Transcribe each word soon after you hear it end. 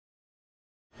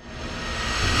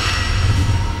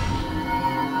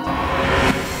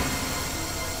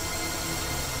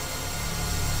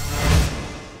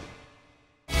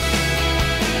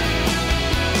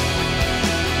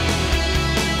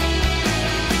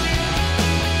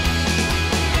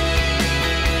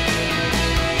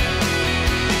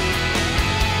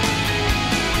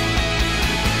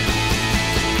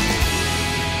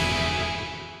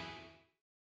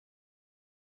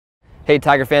Hey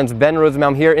Tiger fans, Ben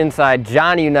Rosenbaum here inside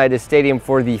Johnny Unitas Stadium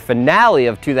for the finale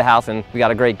of To The House, and we got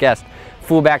a great guest.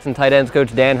 Fullbacks and tight ends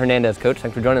coach Dan Hernandez. Coach,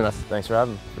 thanks for joining us. Thanks for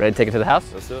having me. Ready to take it to the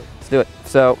house? Let's do it. Let's do it.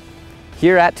 So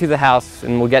here at To The House,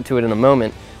 and we'll get to it in a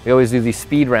moment, we always do these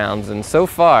speed rounds, and so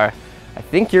far I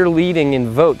think you're leading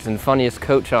in votes and funniest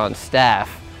coach on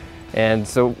staff. And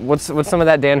so what's some of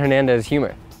that Dan Hernandez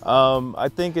humor? I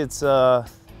think it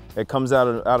comes out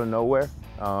of nowhere.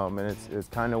 And it's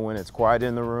kind of when it's quiet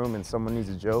in the room and someone needs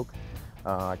a joke,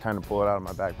 I kind of pull it out of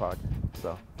my back pocket.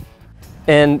 So.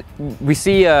 And we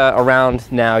see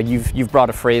around now, you've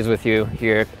brought a phrase with you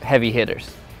here, heavy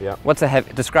hitters. Yeah.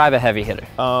 Describe a heavy hitter.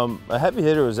 A heavy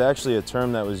hitter was actually a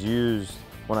term that was used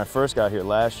when I first got here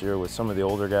last year with some of the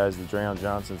older guys, the Dan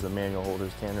Johnsons, the Manuel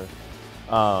Holders, Tanner.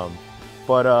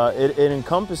 But it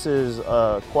encompasses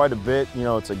quite a bit. You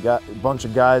know, it's a bunch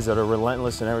of guys that are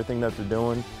relentless in everything that they're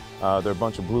doing. They're a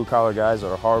bunch of blue-collar guys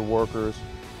that are hard workers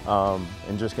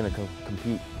and just going to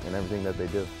compete in everything that they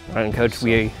do. All right, and Coach,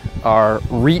 we are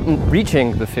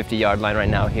reaching the 50-yard line right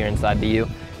now here inside the U.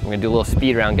 We're going to do a little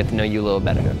speed round, get to know you a little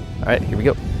better. All right, here we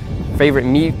go. Favorite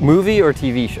movie or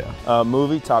TV show?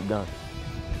 Movie, Top Gun.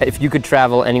 If you could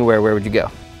travel anywhere, where would you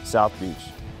go? South Beach.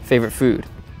 Favorite food?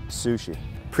 Sushi.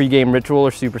 Pre-game ritual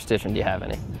or superstition, do you have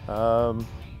any?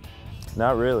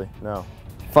 Not really, no.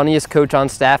 Funniest coach on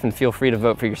staff, and feel free to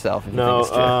vote for yourself if you think it's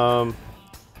true.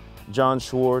 John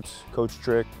Schwartz, Coach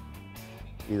Trick,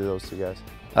 either of those two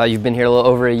guys. You've been here a little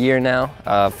over a year now.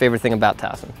 Favorite thing about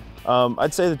Towson?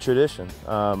 I'd say the tradition.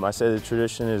 I say the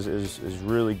tradition is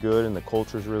really good and the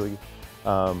culture is really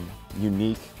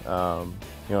unique. You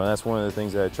know, that's one of the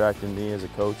things that attracted me as a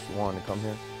coach, wanting to come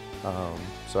here.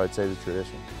 So I'd say the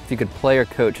tradition. If you could play or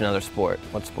coach another sport,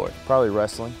 what sport? Probably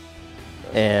wrestling.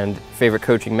 And favorite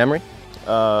coaching memory?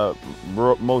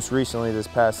 Most recently this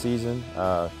past season,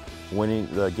 winning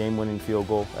the game-winning field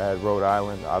goal at Rhode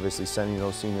Island. Obviously sending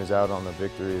those seniors out on a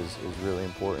victory is really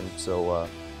important. So,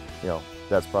 you know,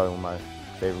 that's probably one of my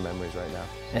favorite memories right now.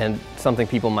 And something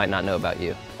people might not know about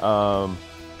you?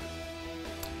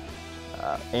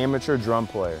 Amateur drum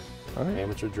player. All right.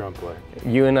 Amateur drum player.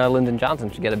 You and Lyndon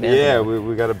Johnson should get a band. Yeah,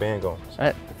 we got a band going. All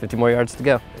right, 50 more yards to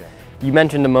go. Yeah. You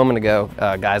mentioned a moment ago,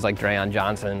 guys like Dan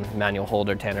Johnson, Manuel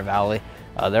Holder, Tanner Valley.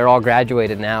 They're all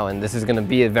graduated now, and this is going to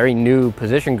be a very new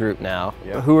position group now.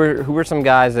 Yeah. Who are some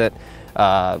guys that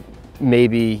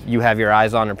maybe you have your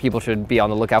eyes on, or people should be on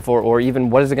the lookout for, or even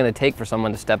what is it going to take for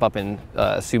someone to step up and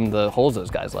assume the holes those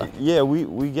guys left? Yeah,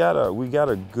 we got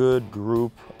a good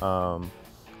group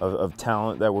of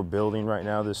talent that we're building right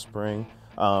now this spring,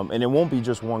 and it won't be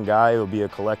just one guy. It'll be a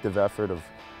collective effort of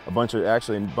a bunch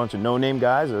of no-name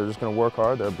guys that are just going to work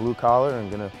hard. They're blue collar and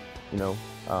going to, you know,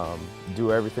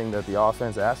 do everything that the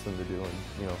offense asks them to do, and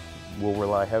you know, we'll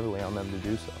rely heavily on them to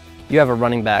do so. You have a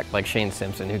running back like Shane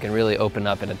Simpson who can really open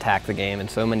up and attack the game in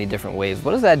so many different ways.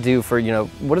 What does that do for, you know,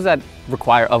 what does that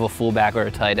require of a fullback or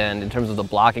a tight end in terms of the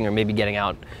blocking or maybe getting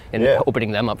out and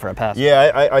opening them up for a pass?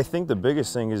 Yeah, I think the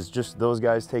biggest thing is just those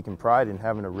guys taking pride in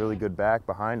having a really good back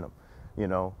behind them, you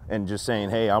know, and just saying,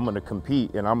 hey, I'm going to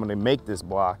compete and I'm going to make this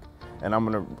block, and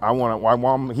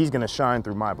he's going to shine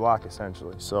through my block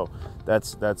essentially. So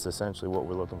that's essentially what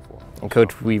we're looking for. And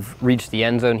Coach, we've reached the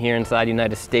end zone here inside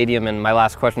Unitas Stadium, and my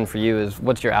last question for you is,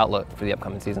 what's your outlook for the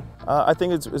upcoming season? I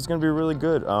think it's going to be really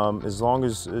good. As long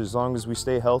as we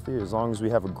stay healthy, as long as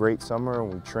we have a great summer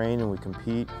and we train and we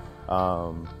compete,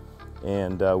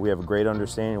 and we have a great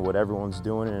understanding of what everyone's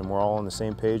doing, and we're all on the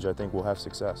same page, I think we'll have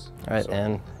success. All right,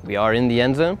 and we are in the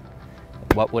end zone.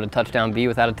 What would a touchdown be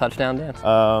without a touchdown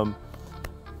dance?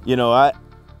 You know,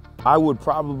 I would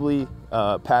probably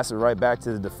pass it right back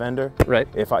to the defender. Right.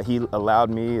 If he allowed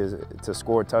me to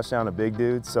score a touchdown, a big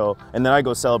dude. So, and then I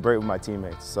go celebrate with my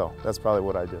teammates. So that's probably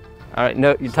what I do. All right,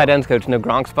 no, your tight ends coach, no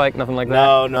Gronk spike, nothing like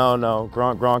that? No.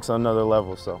 Gronk's on another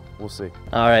level, so we'll see.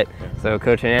 All right, so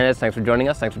Coach Hernandez, thanks for joining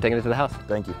us. Thanks for taking it to the house.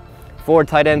 Thank you. For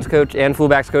tight ends coach and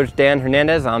fullbacks coach Dan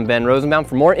Hernandez, I'm Ben Rosenbaum.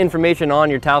 For more information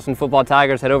on your Towson football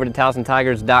Tigers, head over to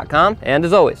TowsonTigers.com. And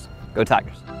as always, go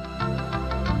Tigers.